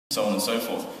so on and so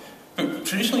forth. But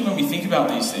traditionally when we think about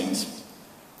these things,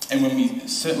 and when we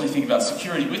certainly think about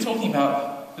security, we're talking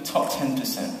about the top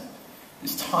 10%,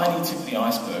 this tiny tip of the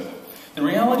iceberg. The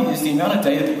reality is the amount of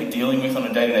data that we're dealing with on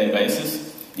a day-to-day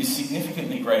basis is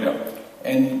significantly greater.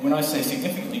 And when I say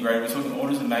significantly greater, we're talking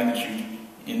orders of magnitude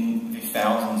in the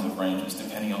thousands of ranges,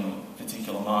 depending on the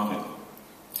particular market.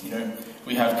 You know,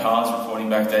 we have cars reporting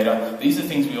back data. These are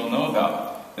things we all know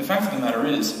about. The fact of the matter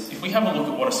is, if we have a look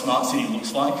at what a smart city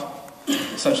looks like,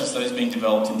 such as those being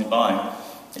developed in Dubai,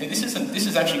 this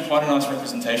is actually quite a nice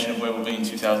representation of where we'll be in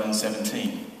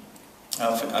 2017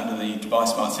 under the Dubai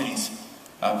Smart Cities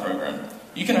program.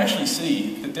 You can actually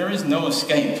see that there is no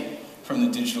escape from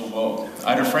the digital world.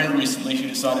 I had a friend recently who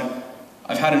decided,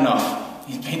 I've had enough.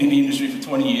 He'd been in the industry for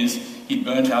 20 years, he'd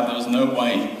burnt out, there was no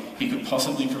way he could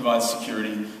possibly provide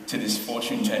security to this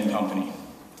Fortune 10 company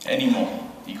anymore.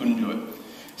 He couldn't do it.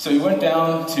 So he went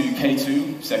down to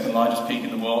K2, second largest peak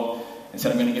in the world, and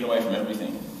said, I'm going to get away from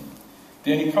everything.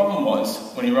 The only problem was,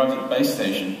 when he arrived at the base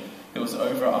station, there was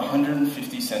over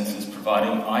 150 sensors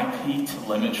providing IP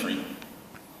telemetry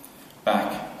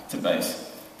back to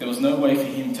base. There was no way for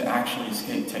him to actually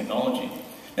escape technology.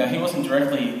 Now, he wasn't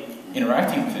directly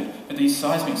interacting with it, but these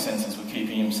seismic sensors were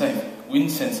keeping him safe. Wind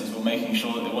sensors were making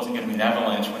sure that there wasn't going to be an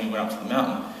avalanche when he went up to the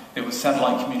mountain. There was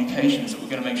satellite communications that were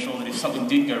going to make sure that if something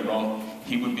did go wrong,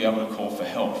 he would be able to call for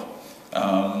help.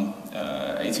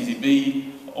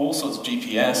 ATTB, all sorts of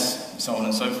GPS, so on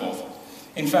and so forth.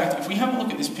 In fact, if we have a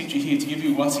look at this picture here to give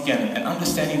you once again an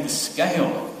understanding of the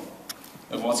scale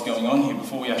of what's going on here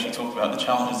before we actually talk about the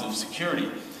challenges of security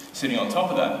sitting on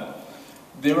top of that,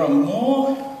 there are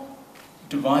more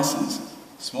devices,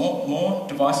 more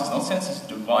devices, not sensors,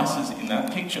 devices in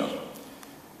that picture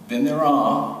than there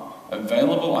are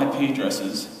available IP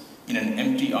addresses in an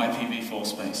empty IPv4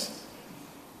 space.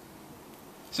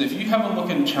 So if you have a look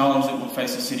at a challenge that will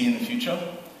face a city in the future,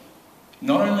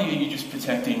 not only are you just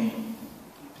protecting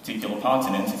particular parts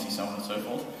and entities, so on and so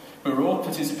forth, but we're all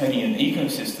participating in an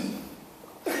ecosystem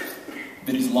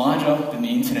that is larger than the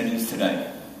internet is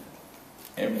today.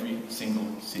 Every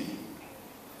single city.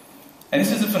 And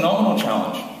this is a phenomenal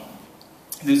challenge.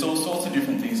 There's all sorts of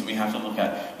different things that we have to look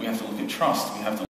at. We have to look at trust. We have to